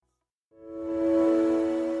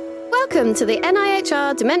Welcome to the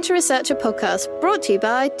NIHR Dementia Researcher podcast, brought to you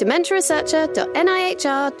by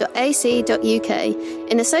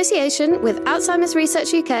dementiaresearcher.nihr.ac.uk in association with Alzheimer's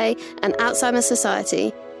Research UK and Alzheimer's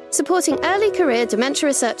Society, supporting early career dementia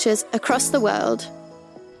researchers across the world.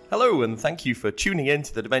 Hello, and thank you for tuning in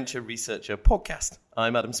to the Dementia Researcher podcast.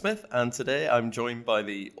 I'm Adam Smith, and today I'm joined by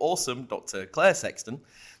the awesome Dr. Claire Sexton,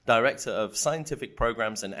 Director of Scientific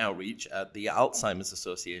Programs and Outreach at the Alzheimer's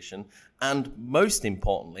Association, and most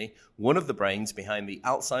importantly, one of the brains behind the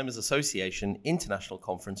Alzheimer's Association International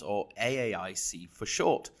Conference, or AAIC for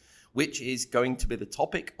short, which is going to be the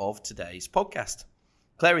topic of today's podcast.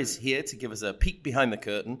 Claire is here to give us a peek behind the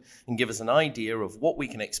curtain and give us an idea of what we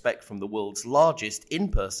can expect from the world's largest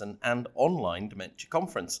in-person and online dementia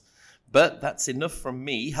conference. But that's enough from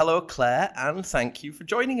me. Hello, Claire, and thank you for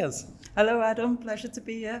joining us. Hello, Adam. Pleasure to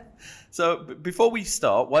be here. So before we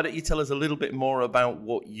start, why don't you tell us a little bit more about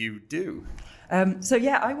what you do?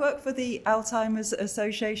 I work for the Alzheimer's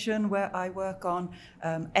Association, where I work on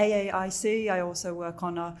AAIC. I also work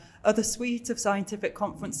on our other suite of scientific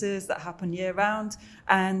conferences that happen year-round,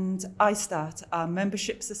 and ISTAT, our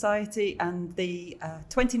membership society, and the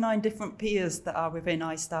 29 different peers that are within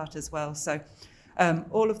ISTAT as well. So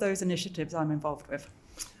all of those initiatives I'm involved with.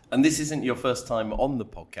 And this isn't your first time on the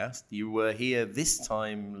podcast. You were here this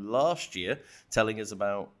time last year telling us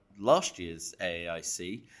about last year's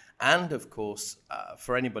AAIC. And of course,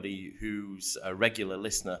 for anybody who's a regular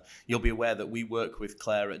listener, you'll be aware that we work with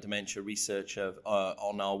Claire at Dementia Researcher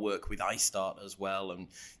on our work with iStart as well. And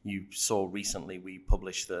you saw recently we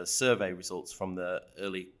published the survey results from the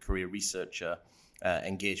early career researcher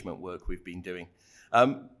engagement work we've been doing.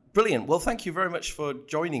 Brilliant. Well, thank you very much for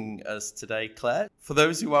joining us today, Claire. For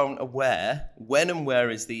those who aren't aware, when and where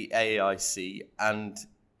is the AAIC, and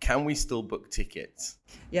can we still book tickets?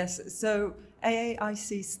 Yes, so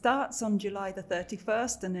AAIC starts on July the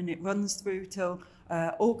 31st and then it runs through till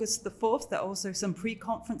August the 4th. There are also some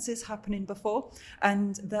pre-conferences happening before,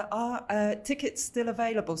 and there are tickets still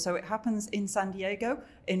available. So it happens in San Diego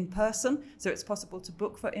in person, so it's possible to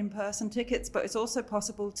book for in-person tickets, but it's also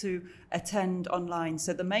possible to attend online.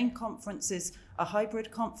 So the main conference is a hybrid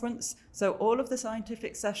conference, so all of the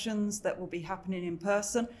scientific sessions that will be happening in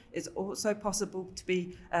person is also possible to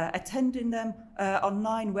be attending them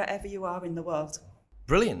online wherever you are in the world.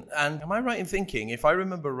 Brilliant. And am I right in thinking, if I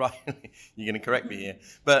remember rightly, you're going to correct me here,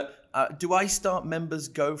 but do iStart members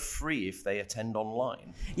go free if they attend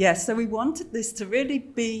online? Yes, so we wanted this to really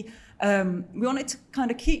be, we wanted to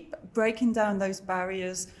kind of keep breaking down those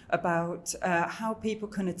barriers about how people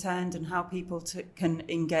can attend and how people can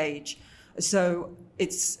engage. So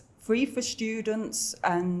it's free for students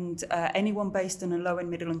and anyone based in a low and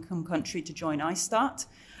middle income country to join iStart.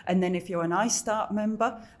 And then if you're an iStart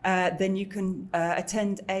member, then you can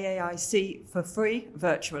attend AAIC for free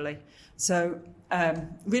virtually. So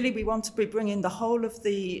really we want to be bringing the whole of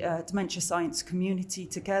the dementia science community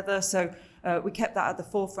together. So we kept that at the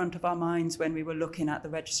forefront of our minds when we were looking at the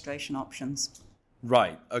registration options.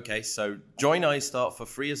 Right. Okay. So join iStart for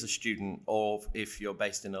free as a student, or if you're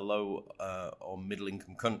based in a low or middle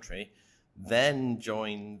income country, then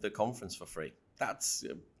join the conference for free. That's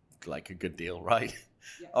like a good deal, right?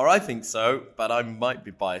 Yeah. Or I think so, but I might be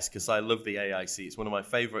biased because I love the AAIC. It's one of my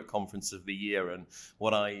favorite conferences of the year, and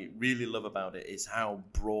what I really love about it is how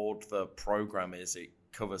broad the program is. It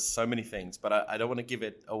covers so many things, but I don't want to give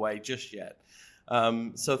it away just yet.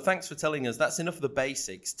 So thanks for telling us. That's enough of the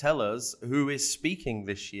basics. Tell us who is speaking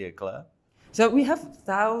this year, Claire. So we have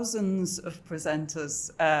thousands of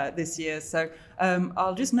presenters this year. So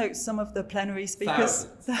I'll just note some of the plenary speakers.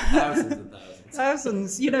 Thousands and thousands.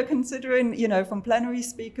 Thousands, considering, from plenary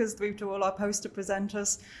speakers through to all our poster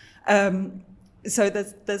presenters. So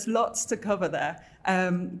there's lots to cover there.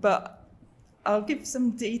 But I'll give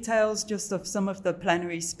some details just of some of the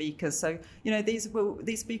plenary speakers. So,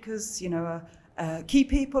 these speakers, are key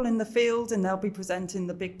people in the field, and they'll be presenting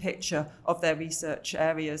the big picture of their research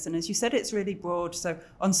areas. And as you said, it's really broad. So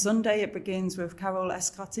on Sunday, it begins with Carole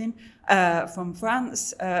Escartin from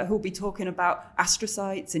France, who'll be talking about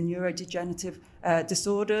astrocytes and neurodegenerative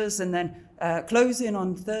disorders. And then closing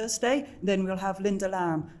on Thursday, then we'll have Linda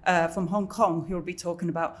Lam from Hong Kong, who'll be talking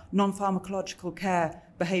about non-pharmacological care,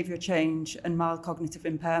 behavior change, and mild cognitive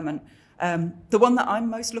impairment. The one that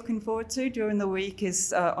I'm most looking forward to during the week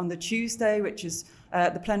is on the Tuesday, which is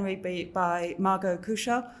the plenary by Margot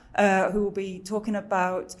Kuchar, who will be talking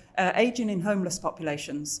about aging in homeless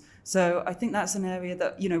populations. So I think that's an area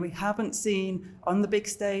that, we haven't seen on the big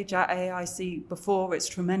stage at AAIC before. It's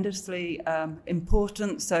tremendously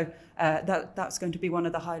important. So that's going to be one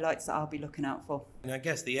of the highlights that I'll be looking out for. And I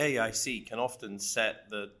guess the AAIC can often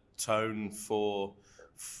set the tone for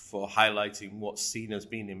for highlighting what's seen as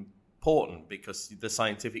being important, because the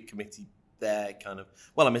scientific committee there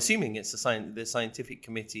I'm assuming it's the scientific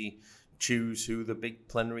committee choose who the big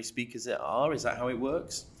plenary speakers are. Is that how it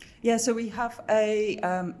works? Yeah, so we have a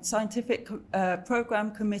scientific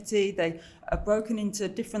program committee. They are broken into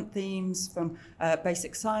different themes from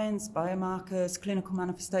basic science, biomarkers, clinical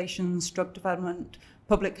manifestations, drug development,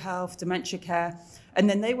 public health, dementia care. And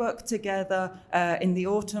then they work together in the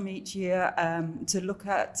autumn each year to look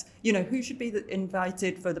at, who should be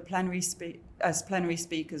invited for the as plenary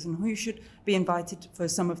speakers and who should be invited for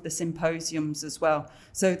some of the symposiums as well.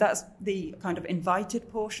 So that's the kind of invited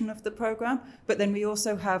portion of the program. But then we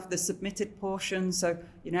also have the submitted portion. So,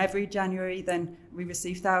 every January then we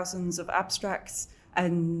receive thousands of abstracts,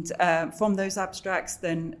 and from those abstracts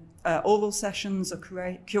then oral sessions are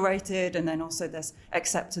curated, and then also there's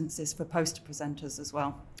acceptances for poster presenters as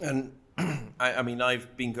well. And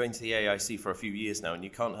I've been going to the AIC for a few years now, and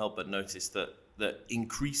you can't help but notice that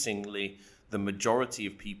increasingly the majority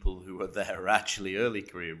of people who are there are actually early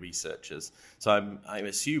career researchers. So I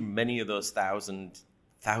assume many of those thousands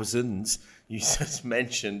you just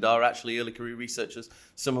mentioned are actually early career researchers,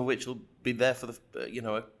 some of which will be there for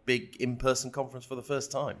a big in-person conference for the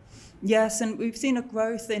first time. Yes, and we've seen a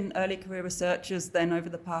growth in early career researchers then over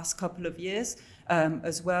the past couple of years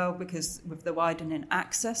as well, because with the widening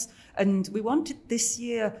access. And we wanted this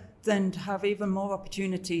year then to have even more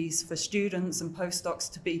opportunities for students and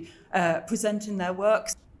postdocs to be presenting their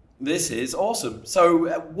works. This is awesome.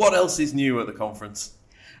 So what else is new at the conference?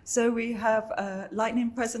 So we have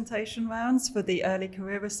lightning presentation rounds for the early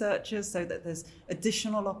career researchers, so that there's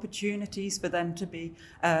additional opportunities for them to be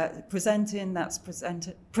presenting. That's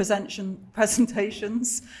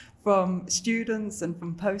presentations from students and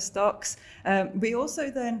from postdocs. We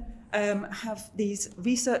also then have these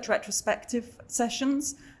research retrospective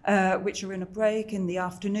sessions, which are in a break in the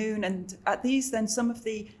afternoon. And at these, then some of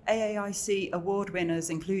the AAIC award winners,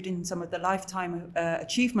 including some of the Lifetime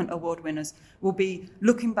Achievement Award winners, will be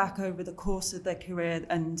looking back over the course of their career,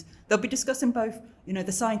 and they'll be discussing both,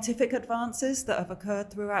 the scientific advances that have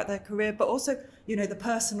occurred throughout their career, but also, the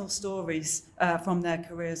personal stories from their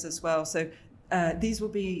careers as well. So these will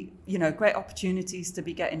be, great opportunities to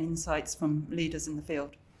be getting insights from leaders in the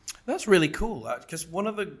field. That's really cool, because one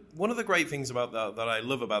of the great things about that I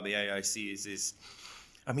love about the AIC is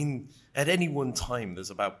at any one time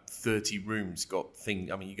there's about 30 rooms got things.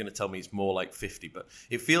 You're going to tell me it's more like 50, but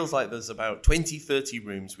it feels like there's about 20, 30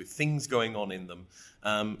 rooms with things going on in them.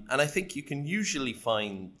 And I think you can usually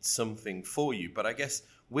find something for you. But I guess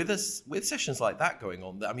with sessions like that going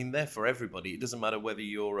on, they're for everybody. It doesn't matter whether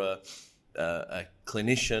you're a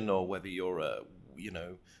clinician or whether you're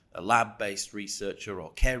a lab-based researcher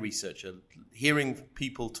or care researcher. Hearing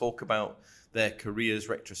people talk about their careers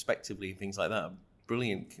retrospectively and things like that,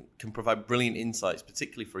 brilliant, can provide brilliant insights,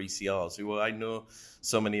 particularly for ECRs, who I know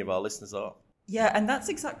so many of our listeners are. Yeah, and that's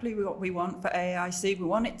exactly what we want for AAIC. We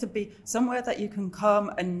want it to be somewhere that you can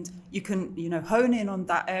come and you can, hone in on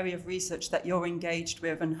that area of research that you're engaged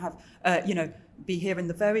with, and have, be hearing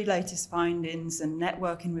the very latest findings and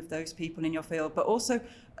networking with those people in your field, but also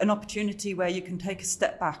an opportunity where you can take a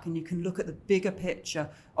step back and you can look at the bigger picture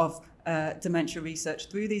of dementia research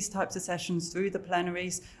through these types of sessions, through the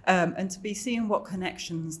plenaries, and to be seeing what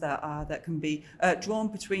connections there are that can be drawn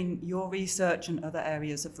between your research and other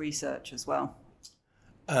areas of research as well.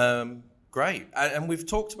 Great. And we've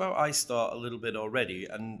talked about iStart a little bit already,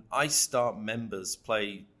 and iStart members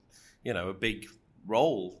play, a big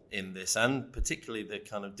role in this, and particularly the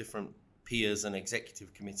kind of different peers and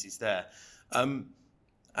executive committees there.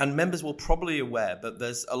 And members will probably aware, but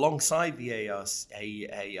there's, alongside the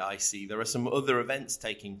AAIC, there are some other events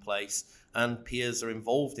taking place, and peers are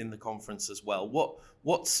involved in the conference as well.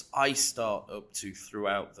 What's iStart up to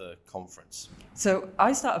throughout the conference? So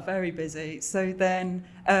iStart are very busy. So then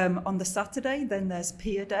on the Saturday, then there's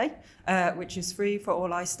Peer Day, which is free for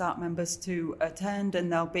all iStart members to attend, and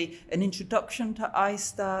there'll be an introduction to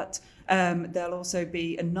iStart. There'll also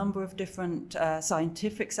be a number of different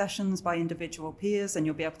scientific sessions by individual peers, and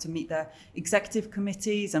you'll be able to meet their executive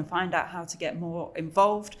committees and find out how to get more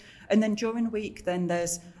involved. And then during the week, then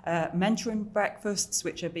there's mentoring breakfasts,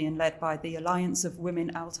 which are being led by the Alliance of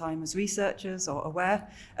Women Alzheimer's Researchers, or AWARE,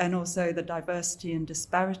 and also the Diversity and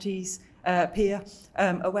Disparities peer.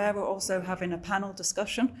 AWARE are also having a panel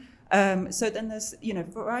discussion. So then there's, a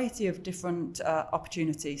variety of different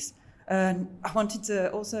opportunities. I wanted to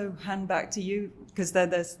also hand back to you, because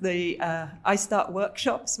there's the iStart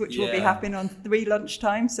workshops, which will be happening on 3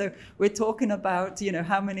 lunchtime. So we're talking about,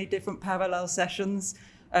 how many different parallel sessions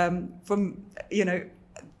from,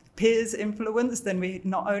 peers influence, then we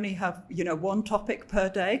not only have, one topic per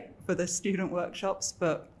day for the student workshops,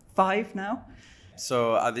 but 5 now.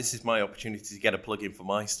 So this is my opportunity to get a plug in for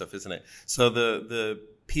my stuff, isn't it? So the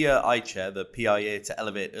Peer iChair, the PIA to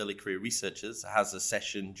Elevate Early Career Researchers, has a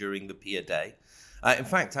session during the Peer Day. In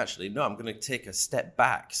fact, actually, no, I'm going to take a step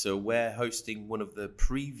back. So we're hosting one of the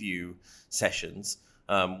preview sessions,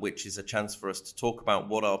 which is a chance for us to talk about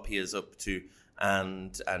what our peers up to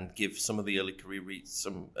and give some of the early career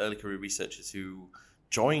researchers who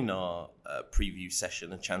join our preview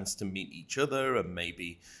session a chance to meet each other and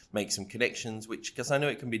maybe make some connections, because I know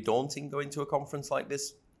it can be daunting going to a conference like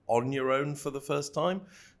this on your own for the first time.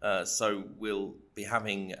 So we'll be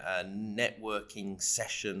having a networking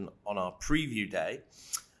session on our preview day.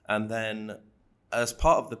 And then as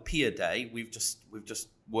part of the Peer Day, we've just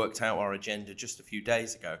worked out our agenda just a few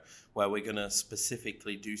days ago, where we're going to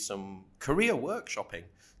specifically do some career workshopping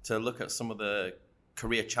to look at some of the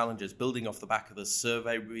career challenges, building off the back of the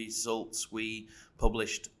survey results we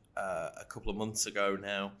published a couple of months ago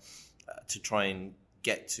now, to try and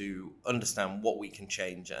get to understand what we can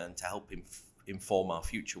change and to help inform our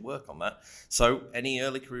future work on that. So any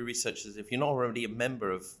early career researchers, if you're not already a member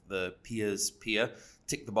of the Peers Peer,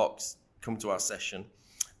 tick the box, come to our session.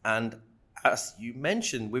 And as you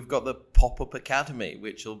mentioned, we've got the Pop-Up Academy,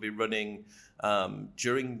 which will be running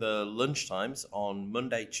during the lunchtimes on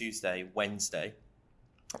Monday, Tuesday, Wednesday.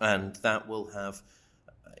 And that will have,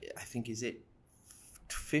 I think, is it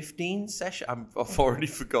 15 sessions? I've already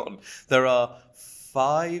forgotten. There are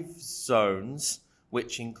 5 zones,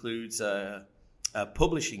 which includes a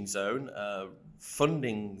publishing zone, a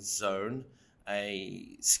funding zone,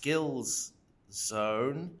 a skills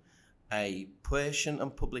zone, a patient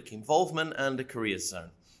and public involvement, and a careers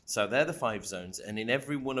zone. So they're the 5 zones, and in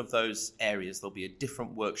every one of those areas there'll be a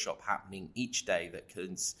different workshop happening each day that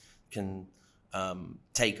can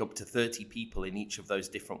take up to 30 people in each of those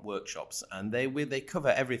different workshops, and they cover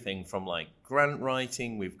everything from like grant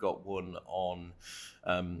writing. We've got one on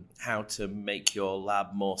how to make your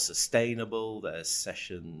lab more sustainable. There's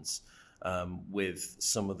sessions with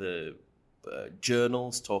some of the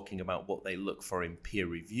journals talking about what they look for in peer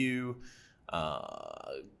review.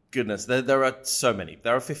 Goodness, there are so many.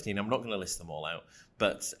 There are 15. I'm not going to list them all out.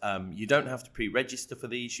 But you don't have to pre-register for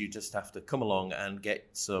these. You just have to come along and get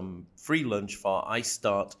some free lunch for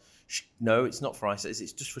iStart. No, it's not for iStart.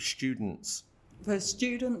 It's just for students. For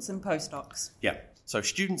students and postdocs. Yeah. So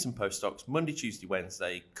students and postdocs, Monday, Tuesday,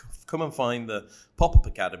 Wednesday, come and find the Pop-Up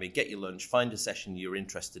Academy, get your lunch, find a session you're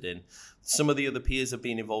interested in. Some of the other peers have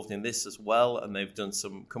been involved in this as well, and they've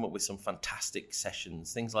come up with some fantastic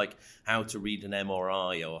sessions. Things like how to read an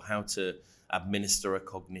MRI or how to administer a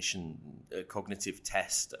cognitive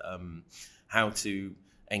test, how to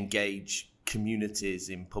engage communities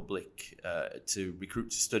in public to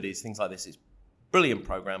recruit to studies, things like this. It's a brilliant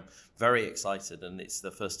program, very excited, and it's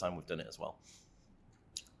the first time we've done it as well.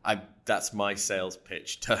 That's my sales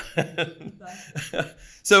pitch.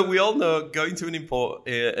 So we all know going to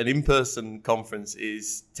an in-person conference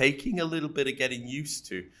is taking a little bit of getting used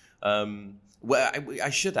to. Well, I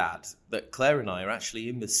should add that Claire and I are actually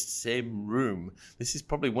in the same room. This is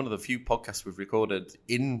probably one of the few podcasts we've recorded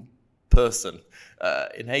in person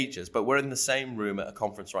in ages, but we're in the same room at a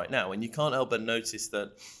conference right now. And you can't help but notice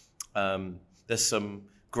that there's some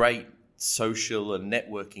great social and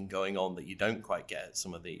networking going on that you don't quite get at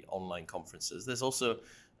some of the online conferences. There's also,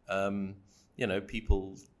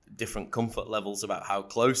 people, different comfort levels about how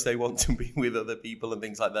close they want to be with other people and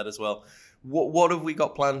things like that as well. What have we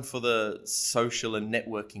got planned for the social and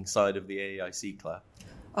networking side of the AAIC, Claire?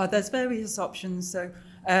 There's various options. So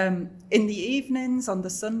in the evenings on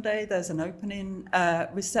the Sunday, there's an opening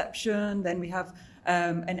reception. Then we have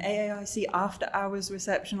an AAIC after-hours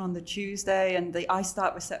reception on the Tuesday and the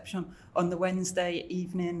iStart reception on the Wednesday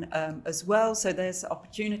evening as well. So there's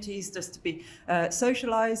opportunities just to be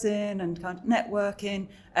socialising and kind of networking.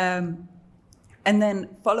 And then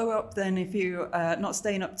follow up then if you're not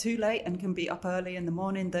staying up too late and can be up early in the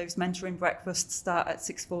morning. Those mentoring breakfasts start at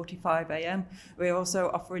 6:45 a.m. We're also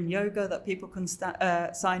offering yoga that people can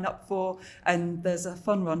sign up for. And there's a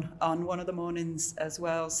fun run on one of the mornings as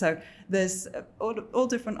well. So there's all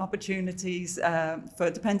different opportunities for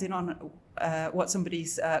depending on what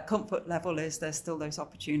somebody's comfort level is. There's still those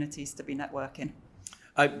opportunities to be networking.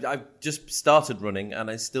 I've just started running and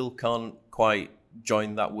I still can't quite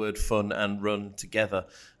join that word fun and run together.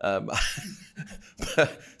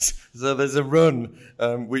 So there's a run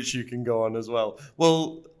which you can go on as well.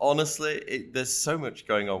 Well, honestly, there's so much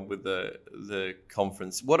going on with the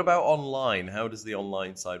conference. What about online? How does the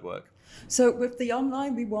online side work? So with the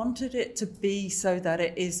online, we wanted it to be so that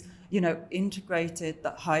it is integrated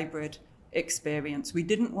that hybrid experience. We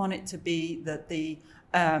didn't want it to be that the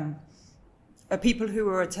people who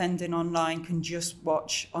are attending online can just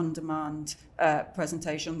watch on-demand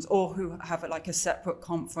presentations, or who have a separate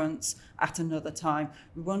conference at another time.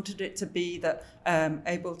 We wanted it to be that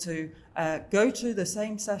able to go to the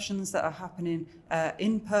same sessions that are happening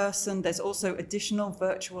in person. There's also additional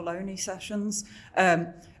virtual-only sessions,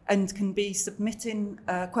 and can be submitting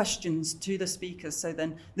questions to the speakers. So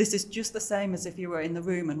then this is just the same as if you were in the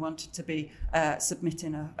room and wanted to be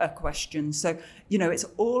submitting a question. So, it's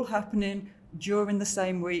all happening during the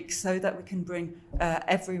same week so that we can bring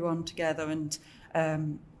everyone together. And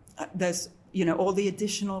there's, all the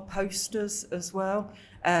additional posters as well.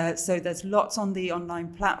 So there's lots on the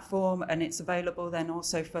online platform, and it's available then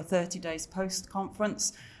also for 30 days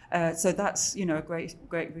post-conference. So that's, a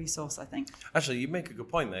great resource, I think. Actually, you make a good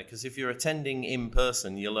point there, because if you're attending in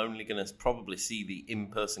person, you're only going to probably see the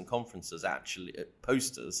in-person conferences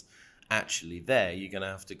posters actually there. You're going to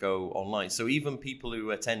have to go online. So even people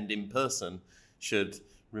who attend in person should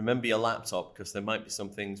remember your laptop, because there might be some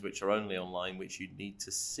things which are only online which you need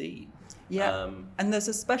to see. Yeah, and there's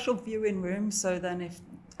a special viewing room. So then if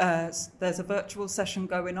there's a virtual session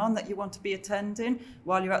going on that you want to be attending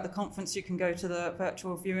while you're at the conference, you can go to the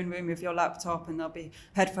virtual viewing room with your laptop, and there'll be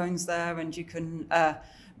headphones there, and you can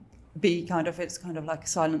be it's kind of like a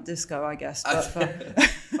silent disco, I guess. But for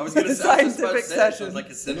I was going to say, scientific session, it's like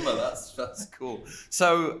a cinema. That's cool.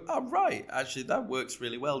 So, right, actually, that works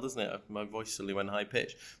really well, doesn't it? My voice suddenly went high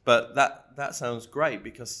pitch, but that sounds great,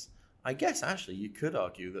 because I guess actually you could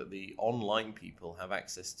argue that the online people have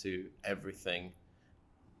access to everything,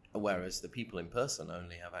 whereas the people in person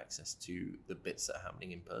only have access to the bits that are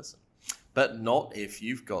happening in person. But not if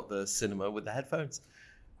you've got the cinema with the headphones.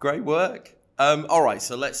 Great work. All right,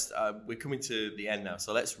 so we're coming to the end now,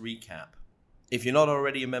 so let's recap. If you're not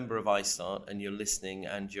already a member of iStart and you're listening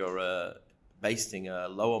and you're based in a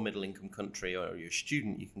low or middle income country, or you're a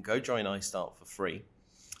student, you can go join iStart for free,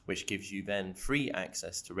 which gives you then free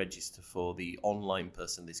access to register for the online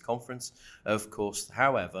Person This conference. Of course,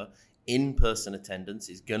 however, in-person attendance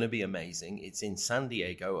is going to be amazing. It's in San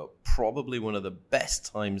Diego, probably one of the best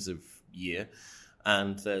times of year,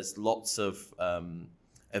 and there's lots of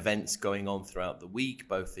events going on throughout the week,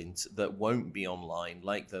 both that won't be online,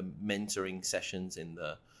 like the mentoring sessions in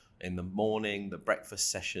the morning, the breakfast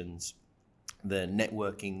sessions, the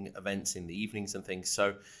networking events in the evenings and things.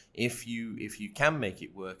 So if you can make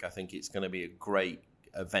it work, I think it's going to be a great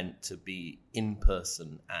event to be in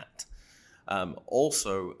person at.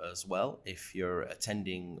 Also, as well, if you're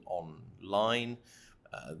attending online,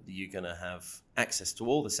 you're going to have access to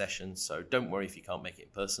all the sessions, so don't worry if you can't make it in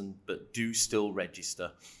person, but do still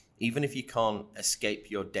register. Even if you can't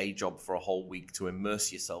escape your day job for a whole week to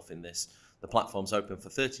immerse yourself in this, the platform's open for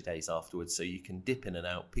 30 days afterwards, so you can dip in and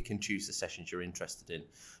out, pick and choose the sessions you're interested in.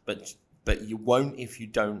 But you won't if you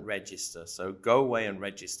don't register, so go away and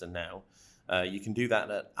register now. You can do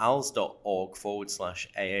that at als.org/AAIC.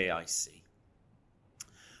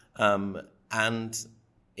 And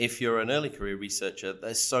if you're an early career researcher,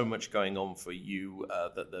 there's so much going on for you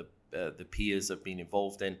that the peers have been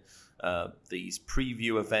involved in. These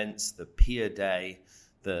preview events, the peer day,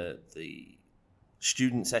 the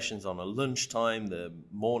student sessions on a lunchtime, the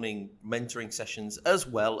morning mentoring sessions, as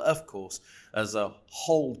well, of course, as a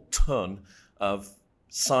whole ton of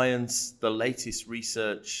science, the latest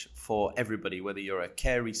research for everybody, whether you're a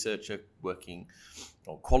care researcher working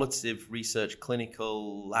on qualitative research,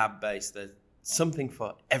 clinical, lab-based, there's something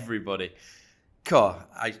for everybody. God,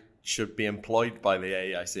 I should be employed by the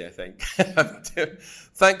AAIC, I think.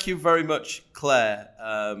 Thank you very much, Claire,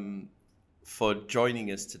 for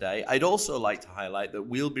joining us today. I'd also like to highlight that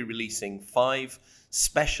we'll be releasing 5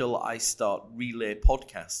 special iStart Relay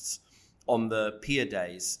podcasts on the peer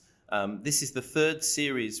days. This is the 3rd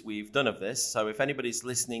series we've done of this. So if anybody's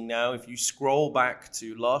listening now, if you scroll back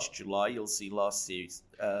to last July, you'll see the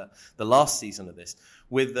last season of this,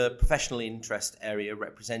 with the professional interest area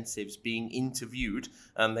representatives being interviewed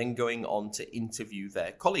and then going on to interview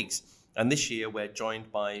their colleagues. And this year we're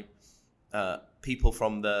joined by people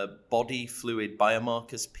from the body fluid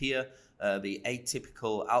biomarkers peer, the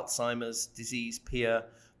atypical Alzheimer's disease peer,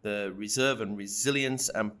 the reserve and resilience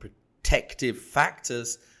and protective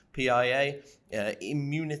factors PIA,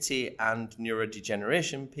 immunity and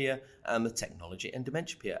neurodegeneration peer, and the technology and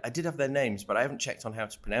dementia peer. I did have their names, but I haven't checked on how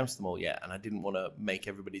to pronounce them all yet, and I didn't want to make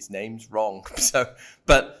everybody's names wrong.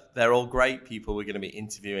 But they're all great people we're going to be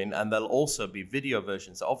interviewing, and there'll also be video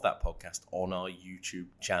versions of that podcast on our YouTube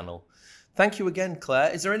channel. Thank you again,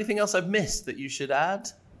 Claire. Is there anything else I've missed that you should add?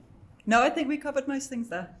 No, I think we covered most things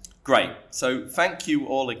there. Great. So thank you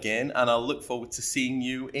all again, and I'll look forward to seeing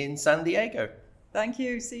you in San Diego. Thank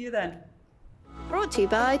you. See you then. Brought to you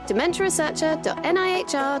by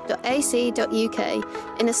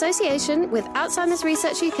dementiaresearcher.nihr.ac.uk in association with Alzheimer's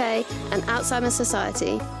Research UK and Alzheimer's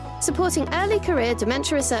Society, supporting early career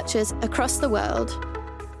dementia researchers across the world.